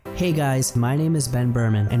Hey guys, my name is Ben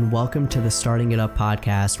Berman, and welcome to the Starting It Up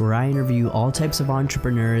podcast, where I interview all types of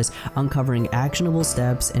entrepreneurs, uncovering actionable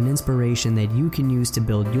steps and inspiration that you can use to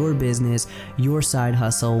build your business, your side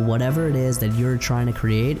hustle, whatever it is that you're trying to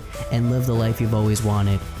create, and live the life you've always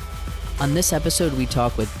wanted. On this episode, we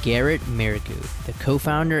talk with Garrett Miragut, the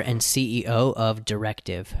co-founder and CEO of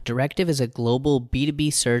Directive. Directive is a global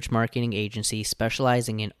B2B search marketing agency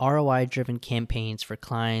specializing in ROI-driven campaigns for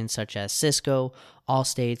clients such as Cisco,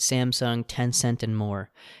 Allstate, Samsung, Tencent, and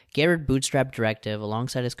more. Garrett bootstrapped Directive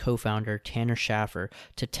alongside his co-founder, Tanner Schaffer,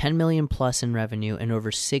 to 10 million plus in revenue and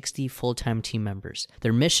over 60 full-time team members.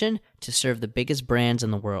 Their mission? To serve the biggest brands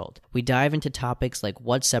in the world. We dive into topics like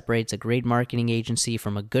what separates a great marketing agency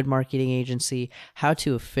from a good marketing agency, how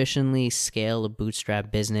to efficiently scale a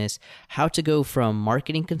bootstrap business, how to go from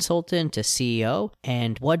marketing consultant to CEO,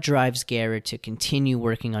 and what drives Garrett to continue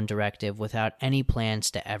working on Directive without any plans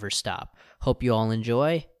to ever stop. Hope you all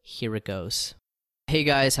enjoy. Here it goes. Hey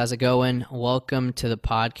guys, how's it going? Welcome to the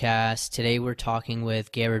podcast. Today we're talking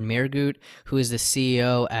with Garrett Miragut, who is the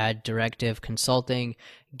CEO at Directive Consulting.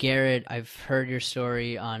 Garrett, I've heard your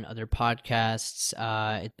story on other podcasts.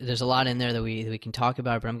 There's a lot in there that we can talk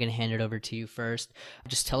about, but I'm going to hand it over to you first.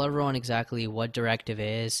 Just tell everyone exactly what Directive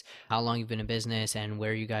is, how long you've been in business, and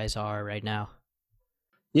where you guys are right now.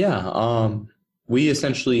 Yeah, we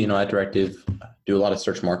essentially, at Directive do a lot of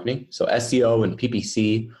search marketing. So SEO and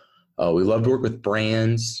PPC. We love to work with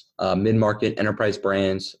brands, mid-market enterprise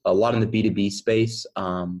brands, a lot in the B2B space,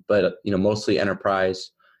 but mostly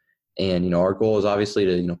enterprise. And our goal is obviously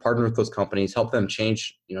to partner with those companies, help them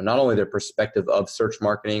change not only their perspective of search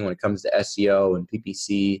marketing when it comes to SEO and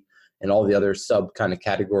PPC and all the other sub kind of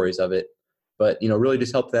categories of it, but really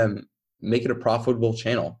just help them make it a profitable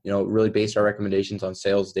channel. Really base our recommendations on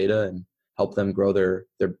sales data and help them grow their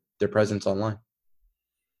presence online.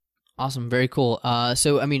 Awesome. Very cool.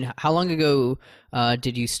 So, how long ago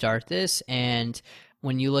did you start this? And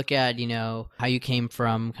when you look at, how you came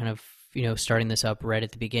from kind of, starting this up right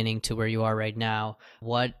at the beginning to where you are right now,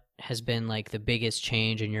 what has been like the biggest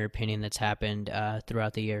change in your opinion that's happened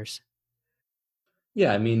throughout the years?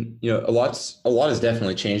 Yeah, a lot has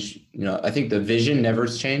definitely changed. I think the vision never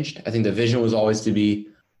has changed. I think the vision was always to be,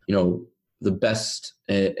 the best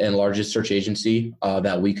and largest search agency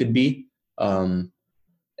that we could be.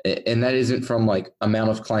 And that isn't from like amount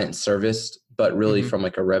of clients serviced, but really from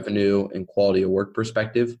like a revenue and quality of work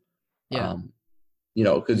perspective. Yeah.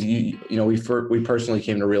 Because we personally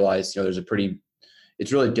came to realize,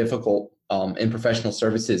 it's really difficult in professional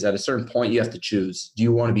services. At a certain point, you have to choose. Do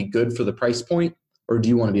you want to be good for the price point, or do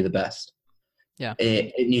you want to be the best? Yeah.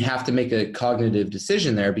 And you have to make a cognitive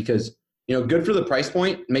decision there because, good for the price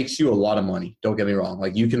point makes you a lot of money. Don't get me wrong.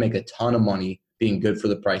 Like you can make a ton of money being good for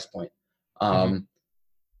the price point. I'm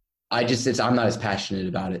not as passionate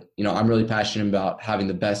about it. I'm really passionate about having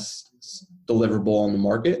the best deliverable on the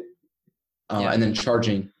market and then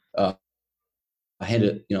charging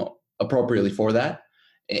appropriately for that.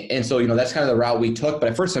 And so, that's kind of the route we took. But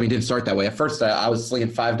at first, it didn't start that way. At first, I was slinging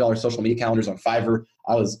 $5 social media calendars on Fiverr.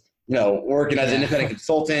 I was, working as an independent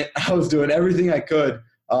consultant. I was doing everything I could,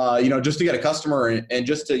 just to get a customer and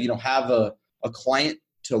just to, have a client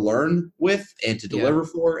to learn with and to deliver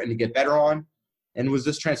for and to get better on. And was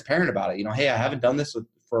just transparent about it. Hey, I haven't done this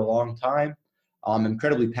for a long time. I'm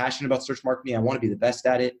incredibly passionate about search marketing. I want to be the best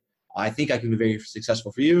at it. I think I can be very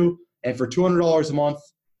successful for you. And for $200 a month,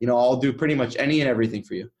 I'll do pretty much any and everything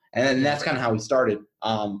for you. And that's kind of how we started.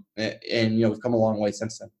 And we've come a long way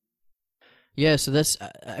since then. Yeah. So that's,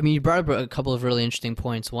 you brought up a couple of really interesting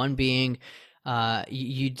points. One being,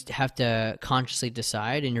 you have to consciously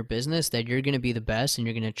decide in your business that you're going to be the best and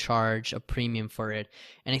you're going to charge a premium for it.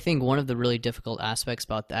 And I think one of the really difficult aspects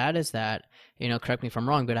about that is that, correct me if I'm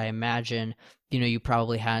wrong, but I imagine, you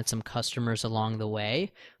probably had some customers along the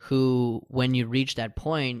way who, when you reach that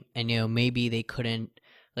point and, maybe they couldn't,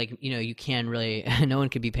 you can't really, no one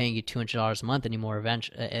could be paying you $200 a month anymore.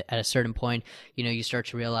 Eventually, at a certain point, you start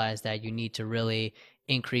to realize that you need to really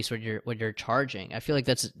increase what you're charging. I feel like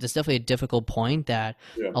that's definitely a difficult point that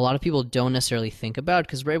a lot of people don't necessarily think about,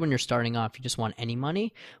 because right when you're starting off, you just want any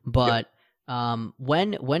money. But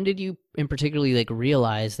when did you in particularly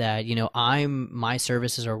realize that my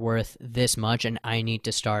services are worth this much and I need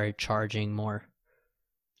to start charging more?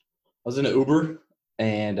 I was in an Uber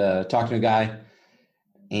and talking to a guy,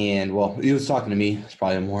 and he was talking to me. It's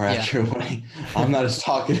probably a more accurate way. I'm not as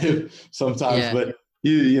talkative sometimes, but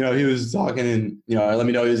he was talking and, let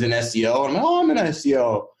me know he was in SEO. And I'm like, I'm in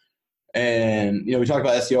SEO. And, we talked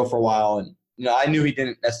about SEO for a while. And, I knew he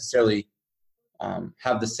didn't necessarily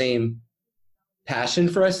have the same passion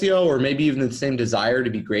for SEO or maybe even the same desire to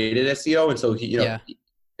be great at SEO. And so,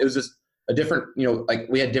 it was just a different, like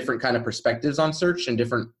we had different kind of perspectives on search and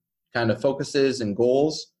different kind of focuses and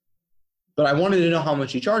goals. But I wanted to know how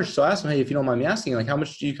much he charged. So I asked him, hey, if you don't mind me asking, like, how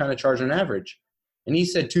much do you kind of charge on average? And he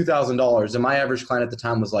said $2,000. And my average client at the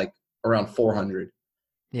time was like around 400.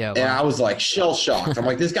 Yeah. Wow. And I was like shell shocked. I'm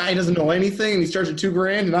like, this guy doesn't know anything and he's charging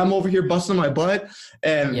 $2,000 and I'm over here busting my butt.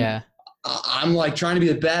 And yeah. I'm like trying to be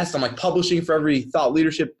the best. I'm like publishing for every thought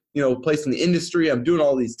leadership, place in the industry. I'm doing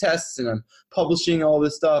all these tests and I'm publishing all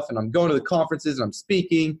this stuff and I'm going to the conferences and I'm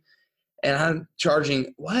speaking and I'm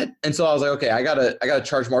charging what? And so I was like, okay, I gotta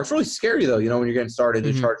charge more. It's really scary though, when you're getting started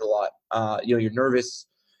to charge a lot. You're nervous.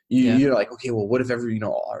 You're like, okay, well, what if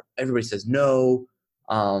everybody says no?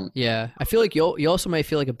 Yeah, I feel like you also might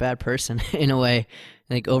feel like a bad person in a way,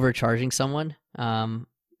 like overcharging someone.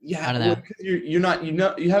 Yeah, I don't know. Because you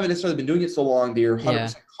haven't necessarily been doing it so long that you're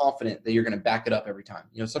 100% confident that you're going to back it up every time.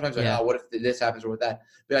 Sometimes like, what if this happens or with that?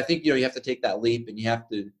 But I think you have to take that leap and you have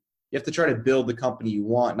to try to build the company you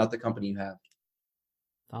want, not the company you have.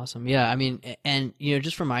 Awesome. Yeah, I mean, and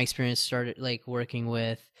just from my experience, started like working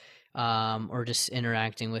with or just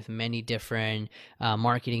interacting with many different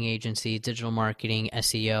marketing agencies, digital marketing,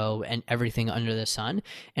 SEO, and everything under the sun.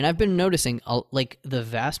 And I've been noticing like the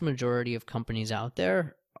vast majority of companies out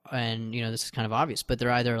there, and this is kind of obvious, but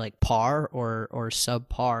they're either like par or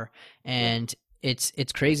subpar. And it's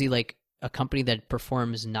crazy. Like a company that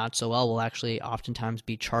performs not so well will actually oftentimes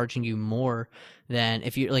be charging you more than,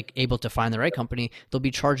 if you're like able to find the right company, they'll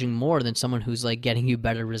be charging more than someone who's like getting you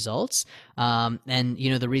better results. And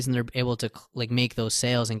the reason they're able to like make those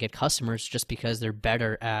sales and get customers just because they're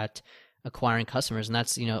better at acquiring customers. And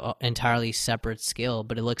that's, entirely separate skill.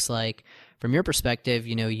 But it looks like from your perspective,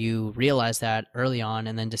 you realized that early on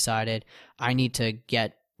and then decided I need to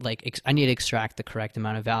extract the correct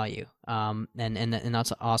amount of value. And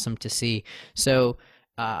that's awesome to see. So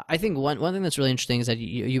I think one thing that's really interesting is that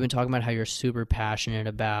you've been talking about how you're super passionate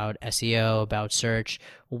about SEO, about search.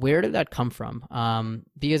 Where did that come from?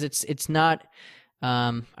 Because it's not,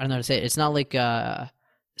 I don't know how to say it. It's not like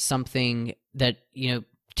something that,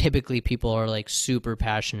 typically people are like super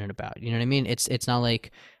passionate about. You know what I mean? It's not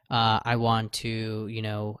like I want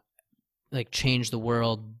to, like change the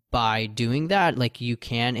world by doing that. Like you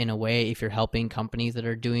can in a way if you're helping companies that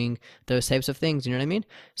are doing those types of things. You know what I mean?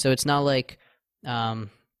 So it's not like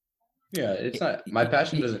it's not, my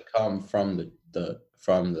passion doesn't come from the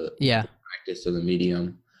practice of the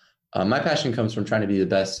medium. My passion comes from trying to be the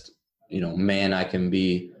best man I can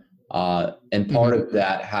be, and part of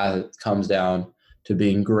that comes down to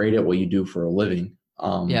being great at what you do for a living.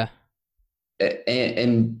 And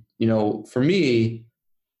for me,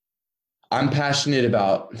 I'm passionate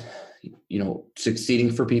about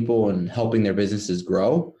succeeding for people and helping their businesses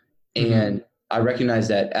grow. And I recognize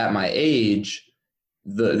that at my age,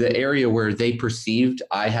 the area where they perceived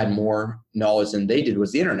I had more knowledge than they did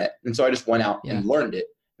was the internet. And so I just went out and learned it.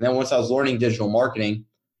 And then once I was learning digital marketing,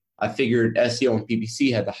 I figured SEO and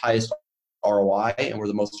PPC had the highest ROI and were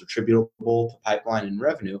the most attributable to pipeline and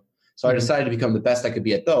revenue. So I decided to become the best I could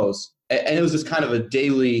be at those. And it was just kind of a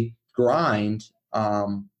daily grind,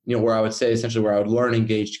 where I would say essentially where I would learn,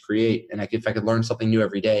 engage, create. And if I could learn something new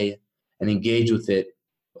every day and engage with it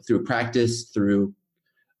through practice, through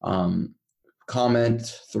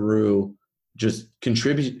comment, through just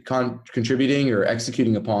contributing or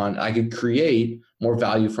executing upon, I could create more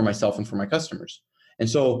value for myself and for my customers. And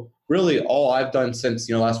so really all I've done since,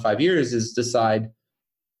 the last 5 years is decide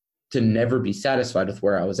to never be satisfied with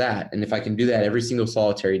where I was at. And if I can do that every single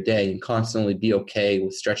solitary day and constantly be okay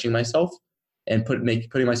with stretching myself and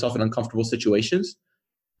putting myself in uncomfortable situations,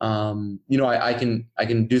 I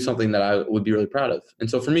can do something that I would be really proud of. And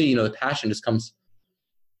so for me, the passion just comes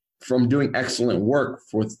from doing excellent work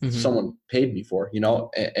for someone paid me for,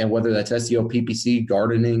 and whether that's SEO, PPC,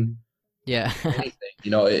 gardening, anything,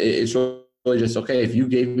 it's really just, okay, if you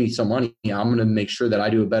gave me some money, I'm going to make sure that I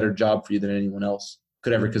do a better job for you than anyone else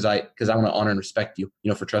could ever, because I want to honor and respect you,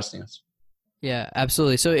 for trusting us. Yeah,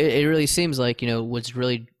 absolutely. So it really seems like, what's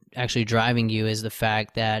really actually driving you is the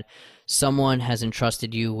fact that someone has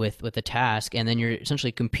entrusted you with a task, and then you're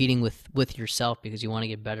essentially competing with yourself because you want to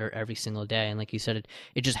get better every single day. And like you said,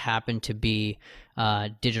 it just happened to be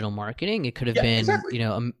digital marketing. It could have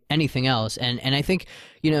been, anything else. And I think,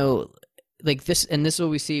 like this, and this is what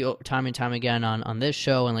we see time and time again on this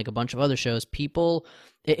show and like a bunch of other shows, people,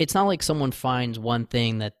 it's not like someone finds one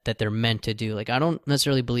thing that they're meant to do. Like, I don't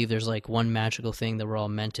necessarily believe there's like one magical thing that we're all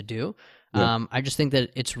meant to do. Yeah. I just think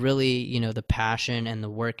that it's really, the passion and the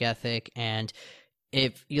work ethic. And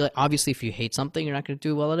if you obviously, if you hate something, you're not going to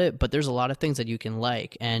do well at it, but there's a lot of things that you can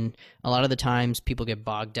like. And a lot of the times people get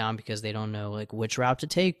bogged down because they don't know like which route to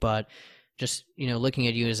take, but just, looking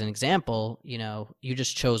at you as an example, you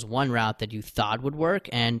just chose one route that you thought would work,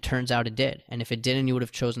 and turns out it did. And if it didn't, you would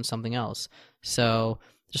have chosen something else. So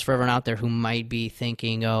just for everyone out there who might be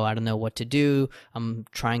thinking, oh, I don't know what to do, I'm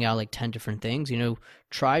trying out like 10 different things,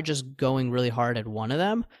 try just going really hard at one of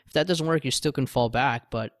them. If that doesn't work, you still can fall back,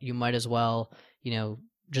 but you might as well,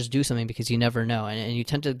 just do something, because you never know. And you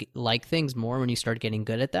tend to like things more when you start getting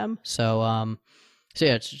good at them. So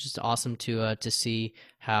yeah, it's just awesome to see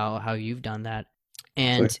how you've done that.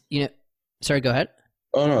 And, sorry, go ahead.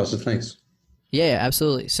 Oh, no, so thanks. Yeah,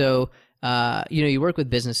 absolutely. So, you work with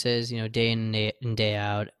businesses, day in and day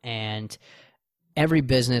out, and every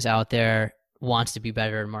business out there wants to be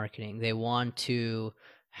better at marketing. They want to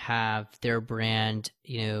have their brand,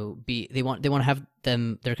 they want to have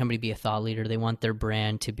their company be a thought leader. They want their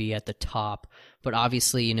brand to be at the top, but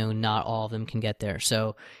obviously, not all of them can get there.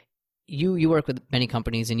 So you work with many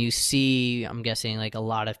companies, and you see, I'm guessing, like a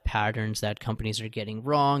lot of patterns that companies are getting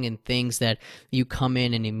wrong, and things that you come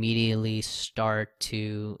in and immediately start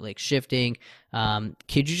to like shifting.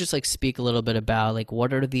 Could you just like speak a little bit about like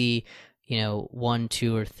what are the, 1,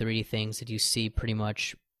 2, or 3 things that you see pretty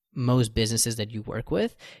much most businesses that you work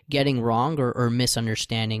with getting wrong or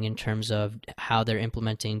misunderstanding in terms of how they're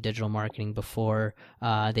implementing digital marketing before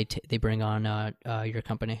they bring on your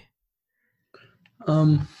company?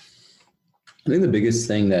 I think the biggest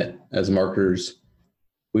thing that as marketers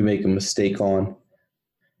we make a mistake on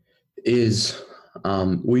is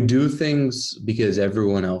we do things because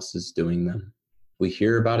everyone else is doing them. We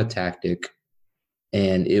hear about a tactic,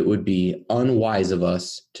 and it would be unwise of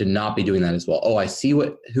us to not be doing that as well. Oh, I see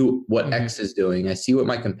what X is doing. I see what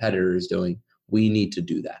my competitor is doing. We need to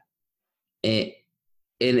do that. And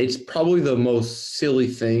it's probably the most silly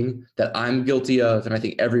thing that I'm guilty of, and I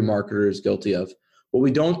think every marketer is guilty of. What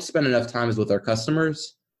we don't spend enough time is with our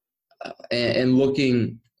customers and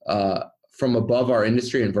looking from above our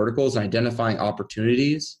industry and verticals and identifying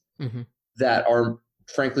opportunities that are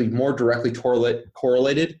frankly more directly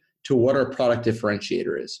correlated to what our product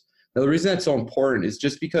differentiator is. Now, the reason that's so important is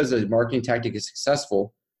just because a marketing tactic is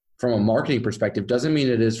successful from a marketing perspective doesn't mean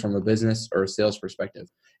it is from a business or a sales perspective.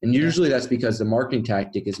 And usually that's because the marketing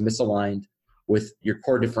tactic is misaligned with your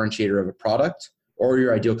core differentiator of a product or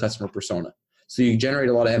your ideal customer persona. So you generate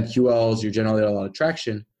a lot of MQLs, you generate a lot of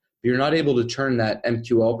traction, but you're not able to turn that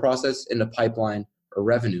MQL process into pipeline or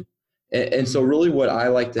revenue. And so really what I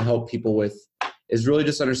like to help people with is really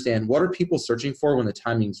just understand, what are people searching for when the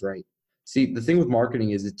timing's right? See, the thing with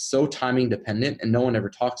marketing is it's so timing dependent, and no one ever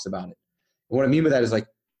talks about it. And what I mean by that is, like,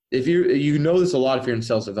 if you know this a lot if you're in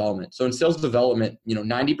sales development. So in sales development,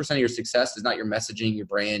 90% of your success is not your messaging, your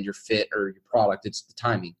brand, your fit, or your product. It's the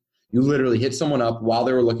timing. You literally hit someone up while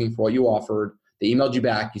they were looking for what you offered. They emailed you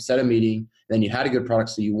back, you set a meeting, then you had a good product,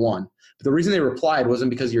 so you won. But the reason they replied wasn't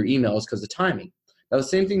because of your email, it's because of the timing. Now, the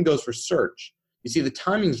same thing goes for search. You see, the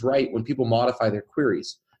timing's right when people modify their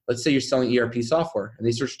queries. Let's say you're selling ERP software, and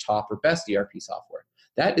they search top or best ERP software.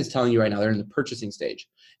 That is telling you right now they're in the purchasing stage.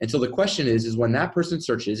 And so the question is when that person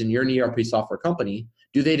searches and you're an ERP software company,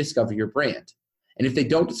 do they discover your brand? And if they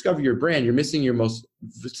don't discover your brand, you're missing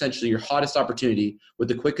essentially your hottest opportunity with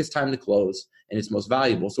the quickest time to close, and it's most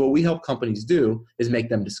valuable. So what we help companies do is make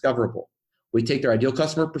them discoverable. We take their ideal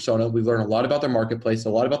customer persona, we learn a lot about their marketplace, a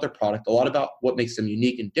lot about their product, a lot about what makes them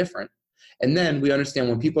unique and different. And then we understand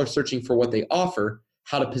when people are searching for what they offer,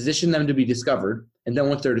 how to position them to be discovered. And then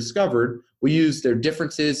once they're discovered, we use their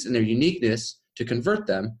differences and their uniqueness to convert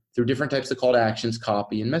them through different types of call to actions,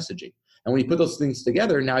 copy, and messaging. And when you put those things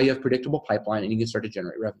together, now you have predictable pipeline and you can start to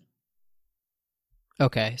generate revenue.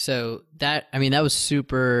 Okay. So that was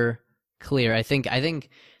super clear. I think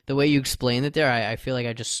the way you explained it there, I feel like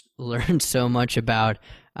I just learned so much about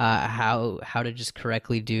how to just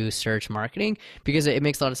correctly do search marketing, because it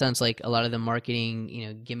makes a lot of sense. Like a lot of the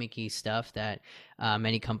marketing, gimmicky stuff that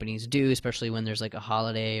many companies do, especially when there's like a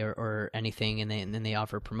holiday or anything, and then they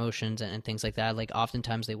offer promotions and things like that. Like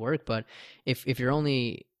oftentimes they work, but if you're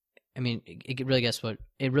only, it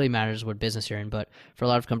really matters what business you're in. But for a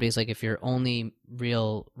lot of companies, like if your only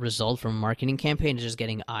real result from a marketing campaign is just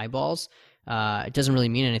getting eyeballs, it doesn't really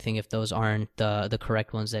mean anything if those aren't the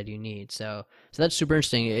correct ones that you need. So that's super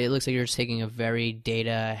interesting. It looks like you're just taking a very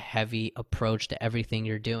data heavy approach to everything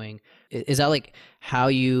you're doing. Is that like how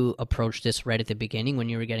you approached this right at the beginning when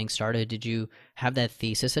you were getting started? Did you have that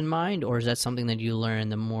thesis in mind, or is that something that you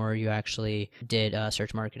learned the more you actually did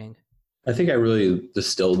search marketing? I think I really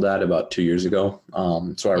distilled that about 2 years ago.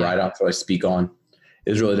 So I write on, so I speak on,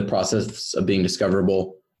 is really the process of being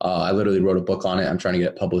discoverable. I literally wrote a book on it. I'm trying to get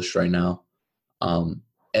it published right now. Awesome.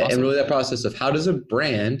 And really that process of how does a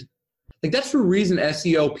brand, like that's the reason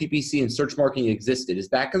SEO, PPC, and search marketing existed, is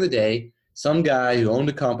back in the day, some guy who owned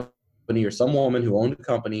a company or some woman who owned a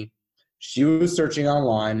company. She was searching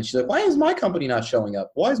online and she's like, why is my company not showing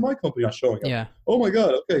up? Why is my company not showing up? Yeah. Oh my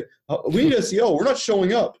God. Okay. We need SEO. We're not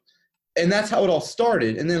showing up. And that's how it all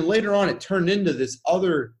started. And then later on, it turned into this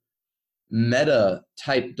other meta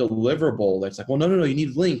type deliverable that's like, well, no, you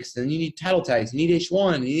need links, and you need title tags, you need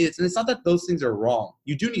H1, and it's not that those things are wrong.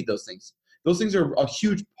 You do need those things. Those things are a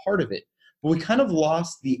huge part of it. But we kind of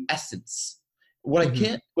lost the essence. What I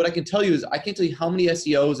can tell you is I can't tell you how many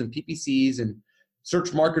SEOs and PPCs and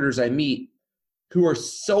search marketers I meet who are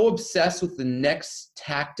so obsessed with the next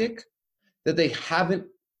tactic that they haven't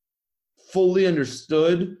fully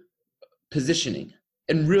understood positioning.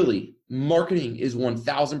 And really, marketing is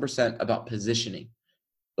 1000% about positioning.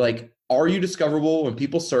 Like, are you discoverable when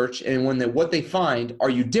people search, and when what they find, are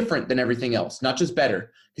you different than everything else? Not just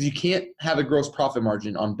better, because you can't have a gross profit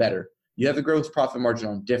margin on better. You have a gross profit margin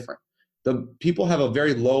on different. The people have a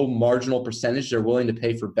very low marginal percentage they're willing to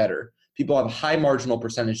pay for better. People have a high marginal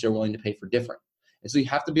percentage they're willing to pay for different. And so you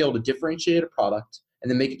have to be able to differentiate a product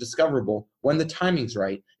and then make it discoverable when the timing's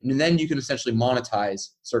right. And then you can essentially monetize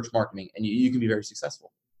search marketing, and you can be very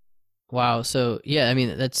successful. Wow. So yeah, I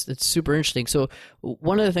mean, that's super interesting. So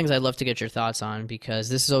one of the things I'd love to get your thoughts on, because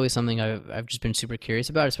this is always something I've just been super curious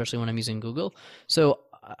about, especially when I'm using Google. So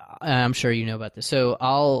I'm sure you know about this. So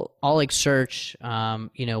I'll like search,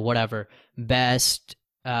 whatever, best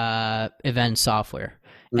event software,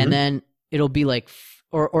 and then it'll be like,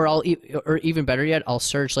 or even better yet, I'll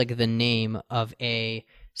search like the name of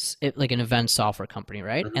like an event software company,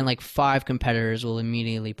 right? And like 5 competitors will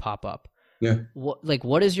immediately pop up. Yeah.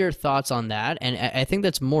 What is your thoughts on that? And I think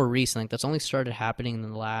that's more recent. Like, that's only started happening in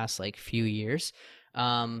the last like few years.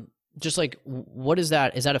 Just like, what is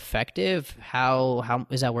that? Is that effective? How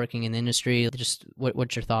is that working in the industry? Just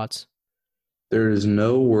what's your thoughts? There is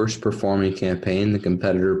no worse performing campaign than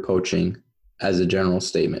competitor poaching, as a general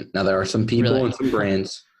statement. Now, there are some people and some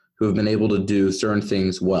brands who have been able to do certain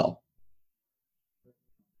things well.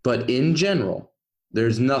 But in general,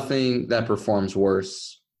 there's nothing that performs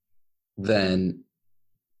worse than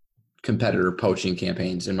competitor poaching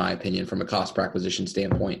campaigns, in my opinion, from a cost per acquisition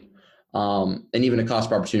standpoint. And even a cost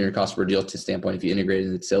per opportunity or cost per deal standpoint if you integrate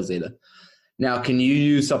it into sales data. Now, can you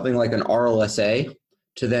use something like an RLSA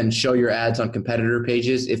to then show your ads on competitor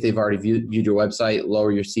pages if they've already viewed your website,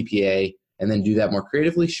 lower your CPA, and then do that more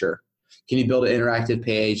creatively? Sure. Can you build an interactive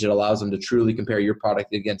page that allows them to truly compare your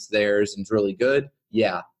product against theirs and it's really good?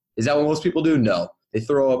 Yeah. Is that what most people do? No. They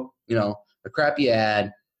throw up, a crappy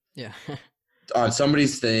ad on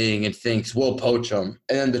somebody's thing and thinks we'll poach them.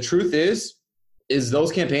 And then the truth is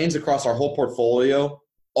those campaigns across our whole portfolio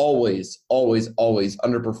always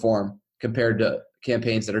underperform compared to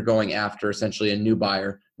campaigns that are going after essentially a new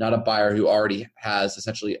buyer, not a buyer who already has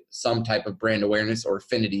essentially some type of brand awareness or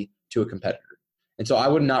affinity to a competitor. And so I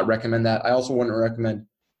would not recommend that. I also wouldn't recommend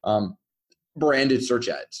branded search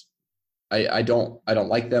ads. I don't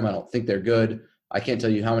like them. I don't think they're good. I can't tell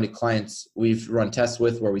you how many clients we've run tests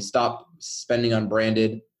with where we stop spending on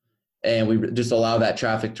branded and we just allow that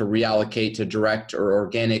traffic to reallocate to direct or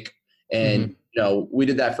organic. And we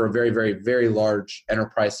did that for a very, very, very large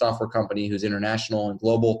enterprise software company who's international and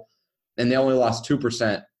global, and they only lost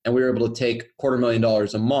 2%. And we were able to take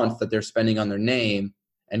 $250,000 a month that they're spending on their name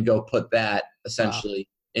and go put that essentially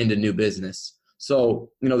into new business. So,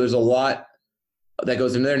 there's a lot that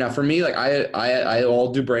goes into there. Now for me, like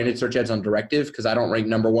I'll do branded search ads on Directive because I don't rank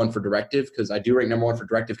number 1 for Directive, because I do rank number 1 for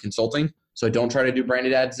Directive Consulting. So I don't try to do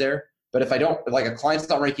branded ads there. But if I don't, like a client's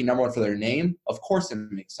not ranking number 1 for their name, of course it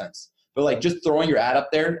makes sense. But like just throwing your ad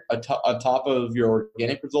up there on top of your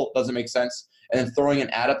organic result doesn't make sense. And then throwing an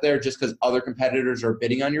ad up there just because other competitors are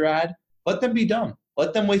bidding on your ad, let them be dumb.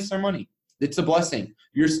 Let them waste their money. It's a blessing.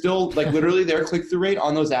 You're still like literally their click-through rate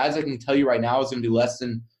on those ads, I can tell you right now, is going to be less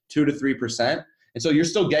than 2 to 3%. And so you're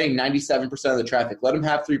still getting 97% of the traffic. Let them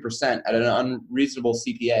have 3% at an unreasonable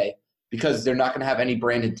CPA because they're not going to have any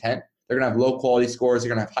brand intent. They're going to have low quality scores.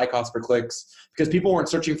 They're going to have high cost per clicks because people weren't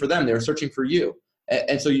searching for them. They were searching for you.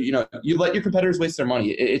 And so, you let your competitors waste their money.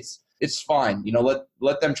 It's fine.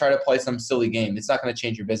 Let them try to play some silly game. It's not going to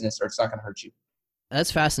change your business or it's not going to hurt you.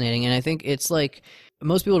 That's fascinating. And I think it's like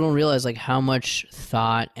most people don't realize like how much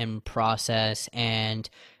thought and process and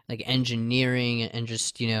like engineering and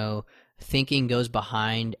just, thinking goes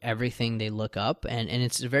behind everything they look up. And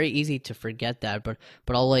it's very easy to forget that. But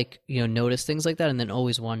I'll like, notice things like that and then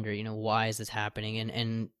always wonder, why is this happening?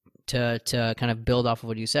 And to kind of build off of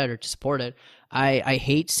what you said or to support it, I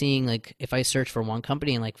hate seeing like if I search for one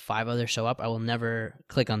company and like 5 others show up, I will never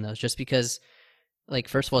click on those just because like,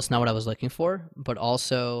 first of all, it's not what I was looking for, but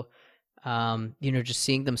also, just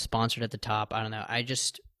seeing them sponsored at the top. I don't know.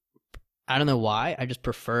 I don't know why. I just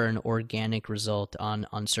prefer an organic result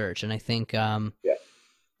on search, and I think Yeah.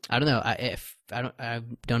 I don't know. I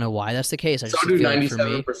don't know why that's the case. I So just do feel like for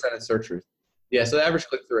me, 97% of searchers. Yeah, so the average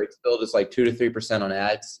click-through rate still just like 2 to 3% on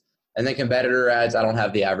ads. And then competitor ads, I don't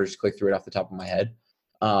have the average click-through rate off the top of my head.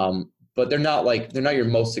 But they're not your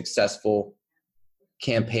most successful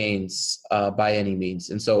campaigns by any means.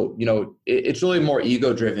 And so, it's really more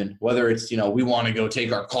ego-driven, whether it's, we want to go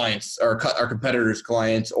take our clients or cut our competitors'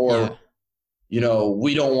 clients, or,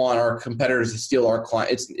 we don't want our competitors to steal our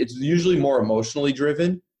clients. It's usually more emotionally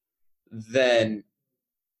driven than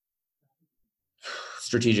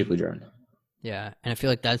strategically driven. Yeah, and I feel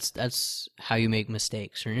like that's how you make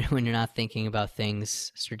mistakes when you're not thinking about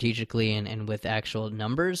things strategically and with actual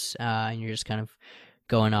numbers, and you're just kind of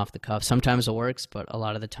going off the cuff. Sometimes it works, but a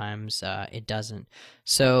lot of the times it doesn't.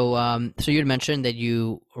 So, so you had mentioned that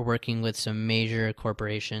you are working with some major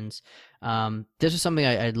corporations. This is something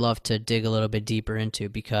I'd love to dig a little bit deeper into,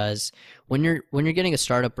 because when you're getting a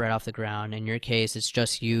startup right off the ground, in your case, it's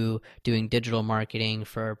just you doing digital marketing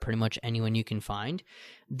for pretty much anyone you can find.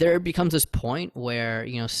 There becomes this point where,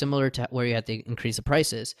 similar to where you have to increase the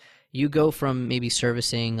prices, you go from maybe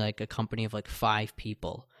servicing like a company of like 5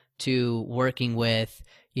 people to working with,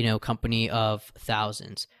 company of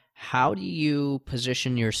thousands. How do you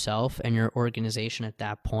position yourself and your organization at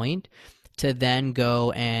that point to then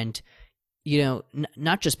go and,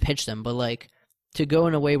 not just pitch them, but like to go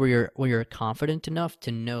in a way where you're confident enough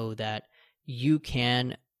to know that you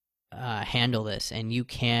can handle this and you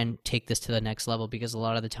can take this to the next level? Because a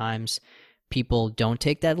lot of the times people don't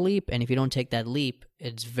take that leap, and if you don't take that leap,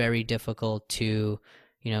 it's very difficult to,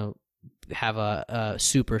 have a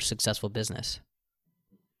super successful business.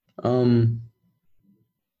 You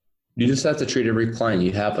just have to treat every client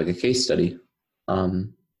you have like a case study.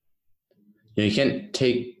 You can't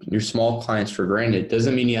take your small clients for granted.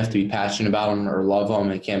 Doesn't mean you have to be passionate about them or love them.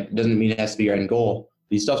 Doesn't mean it has to be your end goal.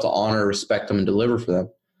 But you still have to honor, respect them, and deliver for them.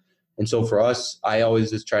 And so for us, I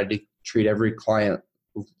always just tried to treat every client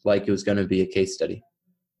like it was going to be a case study.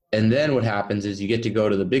 And then what happens is you get to go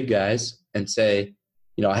to the big guys and say,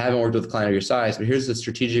 I haven't worked with a client of your size, but here's the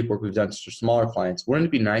strategic work we've done for smaller clients. Wouldn't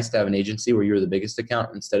it be nice to have an agency where you're the biggest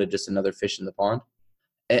account instead of just another fish in the pond?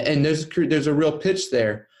 And there's a real pitch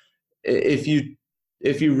there. If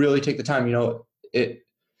you really take the time, you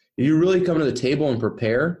really come to the table and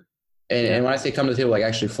prepare. And when I say come to the table, like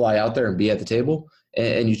actually fly out there and be at the table,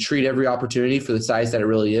 and you treat every opportunity for the size that it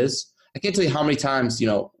really is. I can't tell you how many times,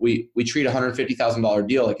 we treat a $150,000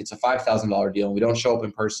 deal like it's a $5,000 deal, and we don't show up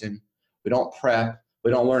in person. We don't prep. We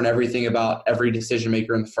don't learn everything about every decision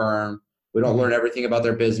maker in the firm. We don't learn everything about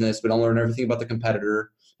their business. We don't learn everything about the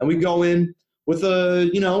competitor. And we go in with a,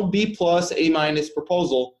 B+, A-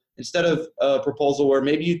 proposal, instead of a proposal where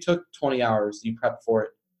maybe you took 20 hours, you prepped for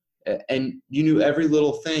it, and you knew every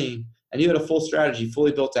little thing, and you had a full strategy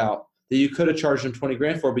fully built out that you could have charged them 20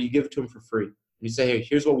 grand for, but you give it to them for free. And you say, hey,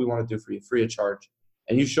 here's what we want to do for you, free of charge.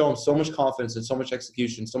 And you show them so much confidence and so much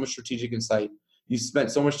execution, so much strategic insight. You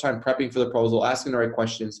spent so much time prepping for the proposal, asking the right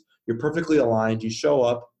questions. You're perfectly aligned. You show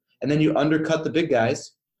up, and then you undercut the big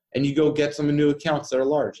guys, and you go get some new accounts that are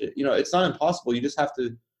large. It's not impossible. You just have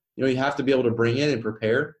to, you have to be able to bring in and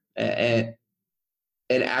prepare and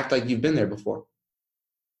act like you've been there before.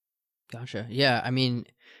 Gotcha. Yeah. I mean,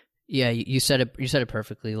 yeah, you said it. You said it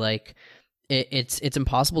perfectly. Like, it's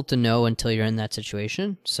impossible to know until you're in that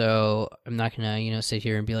situation. So I'm not gonna sit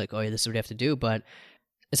here and be like, oh yeah, this is what you have to do, but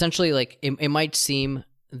essentially, like, it might seem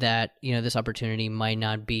that, this opportunity might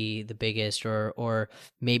not be the biggest, or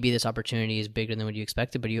maybe this opportunity is bigger than what you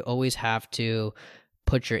expected, but you always have to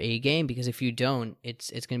put your A game, because if you don't,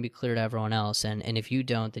 it's going to be clear to everyone else. And if you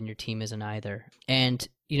don't, then your team isn't either. And,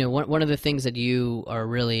 one of the things that you are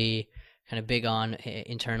really kind of big on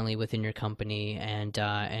internally within your company, and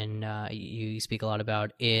you speak a lot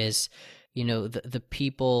about, is the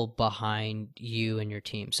people behind you and your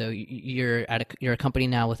team. So you're a company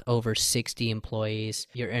now with over 60 employees.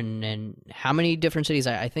 You're in how many different cities?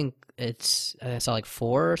 I think I saw like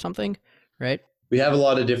 4 or something, right? We have a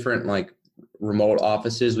lot of different like remote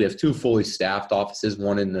offices. We have 2 fully staffed offices,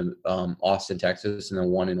 one in the Austin, Texas, and then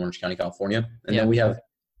one in Orange County, California. And then we have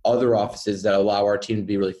other offices that allow our team to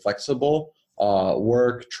be really flexible,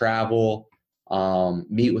 work, travel,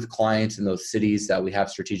 meet with clients in those cities that we have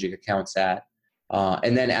strategic accounts at.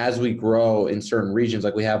 And then as we grow in certain regions,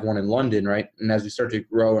 like we have one in London, right? And as we start to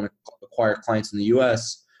grow and acquire clients in the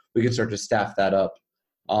US, we can start to staff that up.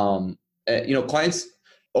 Clients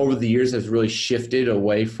over the years has really shifted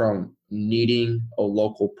away from needing a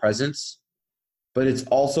local presence, but it's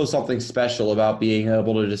also something special about being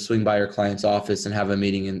able to just swing by your client's office and have a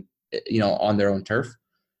meeting on their own turf.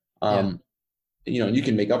 You know, you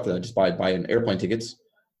can make up for that just by buying airplane tickets.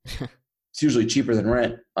 It's usually cheaper than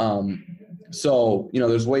rent. So, you know,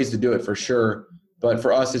 there's ways to do it for sure. But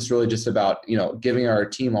for us, it's really just about, you know, giving our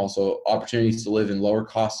team also opportunities to live in lower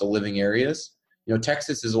cost of living areas. You know,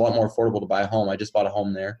 Texas is a lot more affordable to buy a home. I just bought a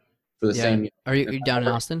home there for the same. Are you down in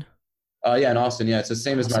Austin? Yeah, in Austin. Yeah, it's the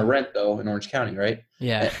same as my rent though in Orange County, right?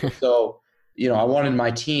 Yeah. And so, you know, I wanted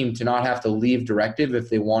my team to not have to leave Directive if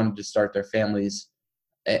they wanted to start their families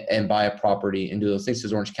and buy a property and do those things.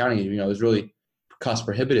 Because Orange County, you know, is really cost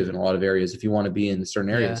prohibitive in a lot of areas if you want to be in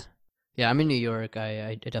certain areas. Yeah, I'm in New York.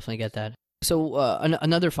 I definitely get that. So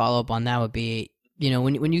another follow up on that would be, you know,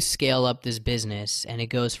 when you scale up this business and it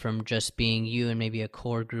goes from just being you and maybe a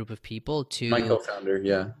core group of people to my co-founder,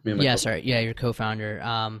 your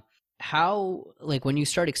co-founder. How, like, when you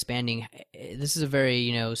start expanding, this is a very,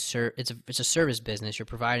 you know, it's a service business. You're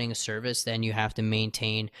providing a service, then you have to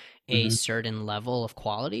maintain a certain level of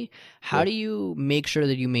quality. How do you make sure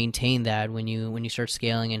that you maintain that when you start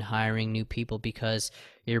scaling and hiring new people? Because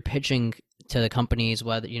you're pitching to the companies,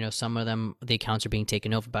 whether, you know, some of them, the accounts are being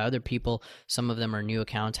taken over by other people, some of them are new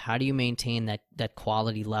accounts. How do you maintain that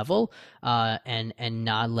quality level and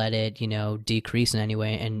not let it, you know, decrease in any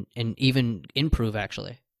way and even improve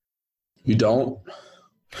actually? You don't.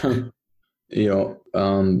 You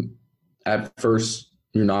know, at first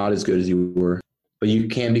you're not as good as you were, but you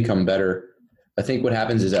can become better. I think what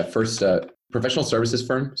happens is at first, professional services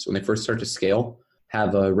firms, when they first start to scale,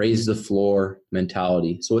 have a raise the floor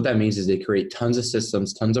mentality. So what that means is they create tons of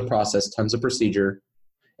systems, tons of process, tons of procedure,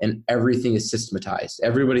 and everything is systematized.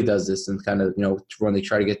 Everybody does this, and kind of, you know, when they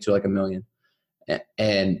try to get to like 1 million,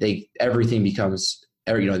 and everything becomes,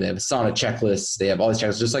 you know, they have Asana checklists, they have all these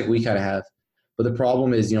checklists, just like we kind of have. But the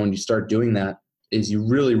problem is, you know, when you start doing that, is you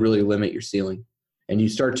really, really limit your ceiling, and you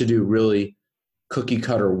start to do really cookie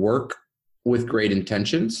cutter work with great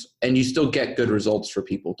intentions, and you still get good results for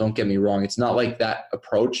people. Don't get me wrong. It's not like that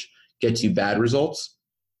approach gets you bad results,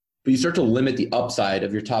 but you start to limit the upside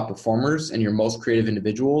of your top performers and your most creative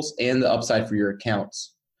individuals and the upside for your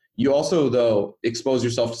accounts. You also, though, expose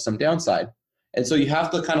yourself to some downside. And so you have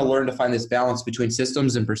to kind of learn to find this balance between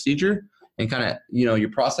systems and procedure and kind of, you know, your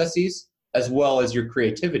processes as well as your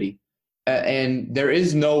creativity. And there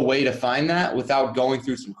is no way to find that without going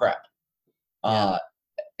through some crap.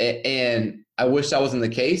 And I wish that wasn't the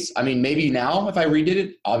case. I mean, maybe now if I redid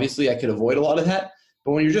it, obviously I could avoid a lot of that.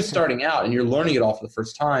 But when you're just starting out and you're learning it all for the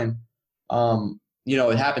first time, you know,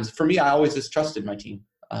 it happens. For me, I always just trusted my team.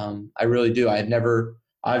 I really do. I've never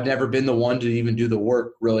been the one to even do the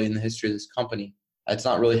work really in the history of this company. That's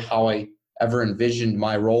not really how I ever envisioned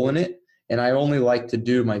my role in it. And I only like to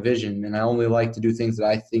do my vision, and I only like to do things that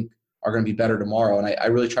I think are going to be better tomorrow. And I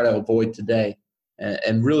really try to avoid today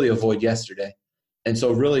and really avoid yesterday. And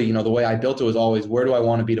so really, you know, the way I built it was always, where do I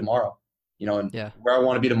want to be tomorrow? You know, and where I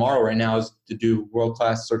want to be tomorrow right now is to do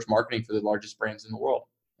world-class search marketing for the largest brands in the world.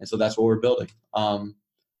 And so that's what we're building.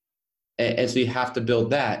 And so you have to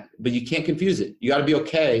build that, but you can't confuse it. You got to be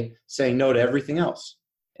okay saying no to everything else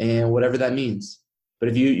and whatever that means. But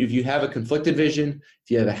if you have a conflicted vision,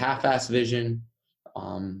 if you have a half-assed vision,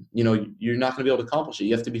 you know, you're not going to be able to accomplish it.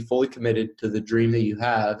 You have to be fully committed to the dream that you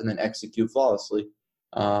have and then execute flawlessly.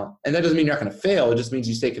 And that doesn't mean you're not going to fail. It just means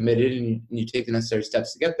you stay committed and you take the necessary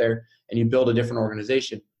steps to get there, and you build a different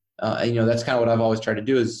organization. And, you know, that's kind of what I've always tried to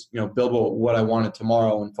do is, you know, build what I wanted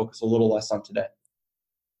tomorrow and focus a little less on today.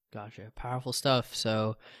 Gotcha. Powerful stuff.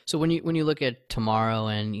 So when you look at tomorrow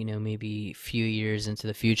and, you know, maybe a few years into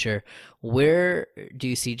the future, where do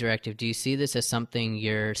you see Directive? Do you see this as something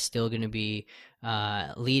you're still going to be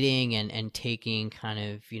leading and taking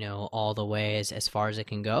kind of, you know, all the way as far as it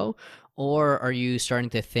can go? Or are you starting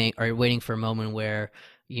to think, are you waiting for a moment where,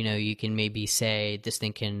 you know, you can maybe say this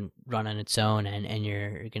thing can run on its own and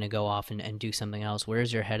you're going to go off and do something else?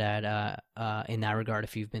 Where's your head at in that regard,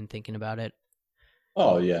 if you've been thinking about it?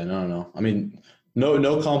 Oh yeah, no. I mean,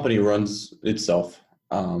 no company runs itself.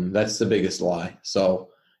 That's the biggest lie. So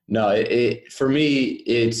no, for me,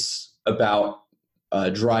 it's about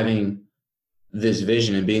driving this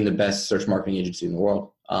vision and being the best search marketing agency in the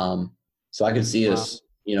world. So I could see us,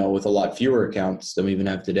 you know, with a lot fewer accounts than we even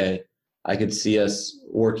have today. I could see us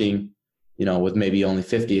working, you know, with maybe only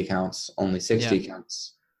 50 accounts, only 60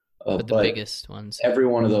 accounts. But the biggest ones. Every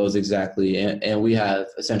one of those, exactly. And we have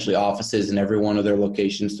essentially offices in every one of their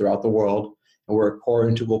locations throughout the world. And we're a core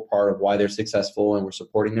integral part of why they're successful, and we're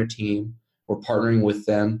supporting their team. We're partnering with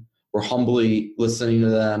them. We're humbly listening to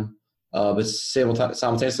them, but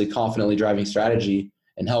simultaneously confidently driving strategy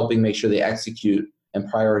and helping make sure they execute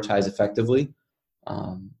and prioritize effectively.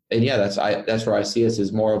 And yeah, that's where I see us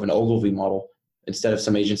as more of an Ogilvy model instead of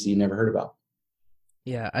some agency you never heard about.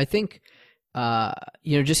 Yeah, I think,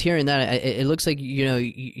 just hearing that, it looks like,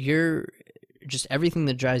 you're just everything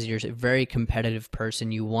that drives you. You're a very competitive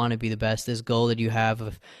person. You want to be the best. This goal that you have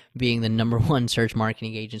of being the number one search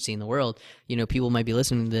marketing agency in the world, people might be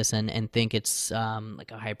listening to this and think it's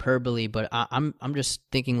like a hyperbole, but I'm just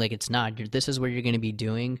thinking like it's not. This is what you're going to be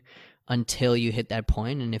doing until you hit that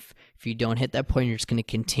point, and if you don't hit that point, you're just going to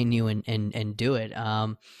continue and do it.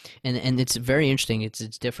 And it's very interesting.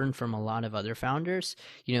 It's different from a lot of other founders.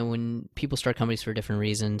 When people start companies for different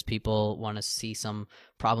reasons, people want to see some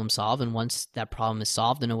problem solved, and once that problem is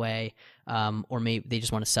solved in a way, or maybe they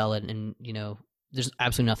just want to sell it, and there's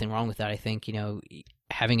absolutely nothing wrong with that. I think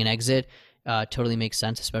having an exit totally makes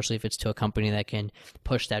sense, especially if it's to a company that can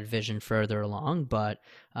push that vision further along. But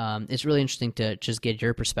it's really interesting to just get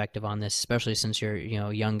your perspective on this, especially since you're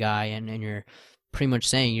a young guy and you're pretty much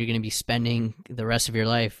saying you're going to be spending the rest of your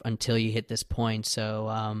life until you hit this point.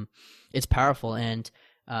 So it's powerful, and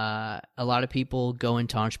a lot of people go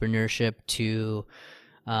into entrepreneurship to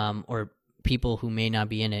or people who may not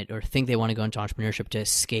be in it or think they want to go into entrepreneurship to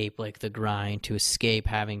escape like the grind, to escape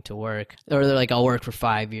having to work, or they're like, I'll work for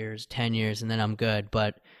 5 years, 10 years, and then I'm good.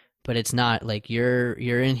 But it's not like you're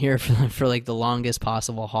in here for like the longest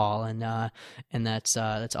possible haul. And that's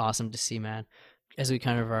awesome to see, man. As we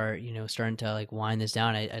kind of are, starting to like wind this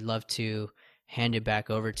down, I'd love to hand it back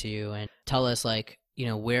over to you and tell us like,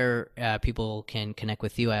 where people can connect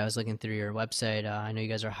with you. I was looking through your website. I know you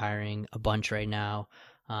guys are hiring a bunch right now.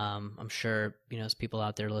 I'm sure, there's people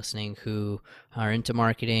out there listening who are into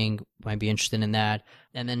marketing, might be interested in that.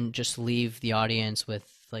 And then just leave the audience with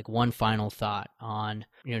like one final thought on,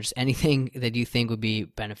 just anything that you think would be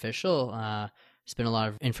beneficial. It's been a lot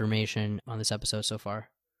of information on this episode so far.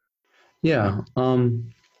 Yeah.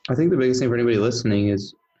 I think the biggest thing for anybody listening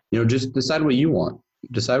is, just decide what you want.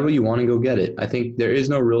 Decide what you want and go get it. I think there is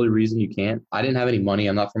no really reason you can't. I didn't have any money.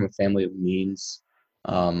 I'm not from a family of means.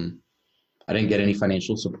 I didn't get any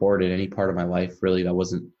financial support in any part of my life. Really, that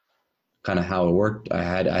wasn't kind of how it worked. I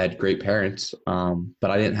had great parents, but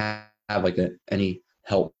I didn't have like any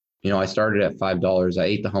help. I started at $5. I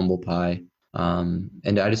ate the humble pie,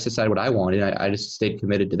 and I just decided what I wanted. I just stayed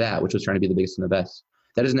committed to that, which was trying to be the biggest and the best.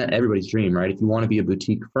 That isn't everybody's dream, right? If you want to be a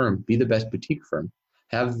boutique firm, be the best boutique firm.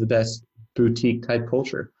 Have the best boutique type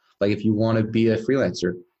culture. Like if you want to be a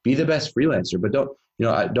freelancer, be the best freelancer, but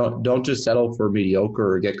don't just settle for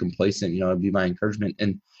mediocre or get complacent. It'd be my encouragement.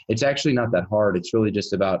 And it's actually not that hard. It's really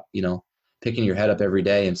just about, picking your head up every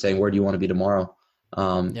day and saying, where do you want to be tomorrow?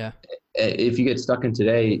 If you get stuck in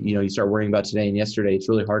today, you start worrying about today and yesterday, it's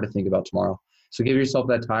really hard to think about tomorrow. So give yourself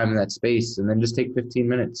that time and that space, and then just take 15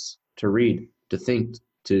 minutes to read, to think,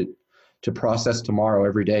 to process tomorrow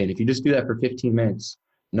every day. And if you just do that for 15 minutes,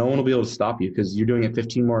 no one will be able to stop you because you're doing it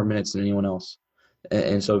 15 more minutes than anyone else.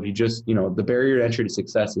 And so if you just, the barrier to entry to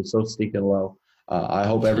success is so stinking low. I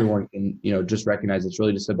hope everyone can, just recognize it's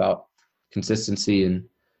really just about consistency and,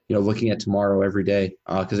 looking at tomorrow every day,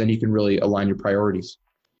 because then you can really align your priorities.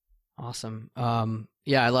 Awesome.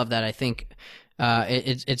 Yeah, I love that. I think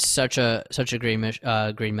it's such a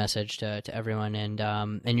great message to everyone,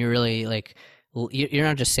 and you're really like, you're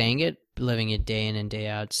not just saying it, living it day in and day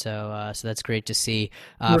out. So that's great to see.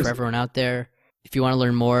 For everyone out there, if you want to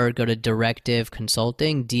learn more, go to Directive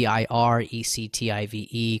Consulting, DIRECTIVE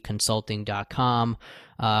consulting.com.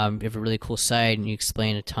 You have a really cool site, and you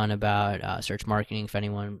explain a ton about search marketing if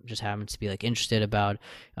anyone just happens to be like interested about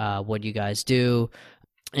what you guys do.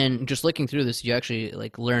 And just looking through this, you actually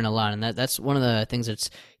like learn a lot, and that's one of the things that's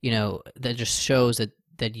that just shows that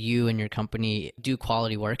you and your company do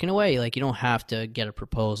quality work in a way. Like you don't have to get a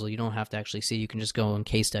proposal, you don't have to actually see. You can just go on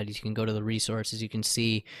case studies, you can go to the resources, you can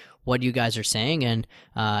see what you guys are saying, and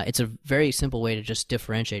it's a very simple way to just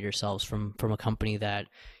differentiate yourselves from a company that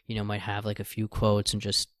might have like a few quotes and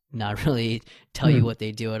just not really tell you what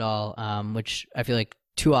they do at all. Which I feel like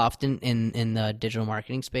too often in the digital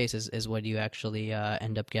marketing space is what you actually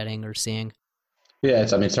end up getting or seeing. Yeah,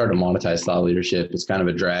 it's hard to monetize thought leadership. It's kind of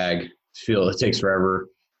a drag. Feel it takes forever.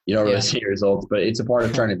 You don't really see results, but it's a part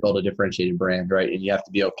of trying to build a differentiated brand, right? And you have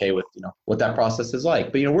to be okay with what that process is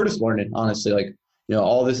like. But we're just learning, honestly. Like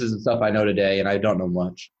all this is the stuff I know today, and I don't know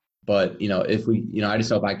much. But if we, I just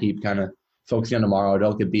hope I keep kind of focusing on tomorrow.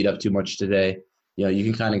 Don't get beat up too much today. You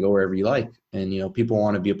can kind of go wherever you like, and people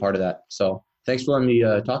want to be a part of that. So thanks for letting me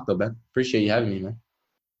talk, though, Ben. Appreciate you having me, man.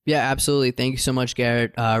 Yeah, absolutely. Thank you so much,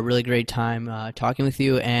 Garrett. Really great time talking with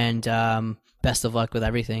you, and best of luck with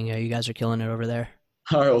everything. You guys are killing it over there.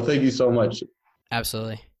 All right. Well, thank you so much.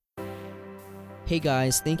 Absolutely. Hey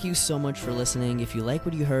guys, thank you so much for listening. If you like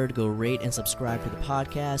what you heard, go rate and subscribe to the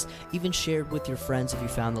podcast. Even share it with your friends if you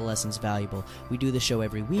found the lessons valuable. We do the show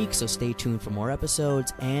every week, so stay tuned for more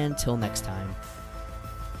episodes, and till next time.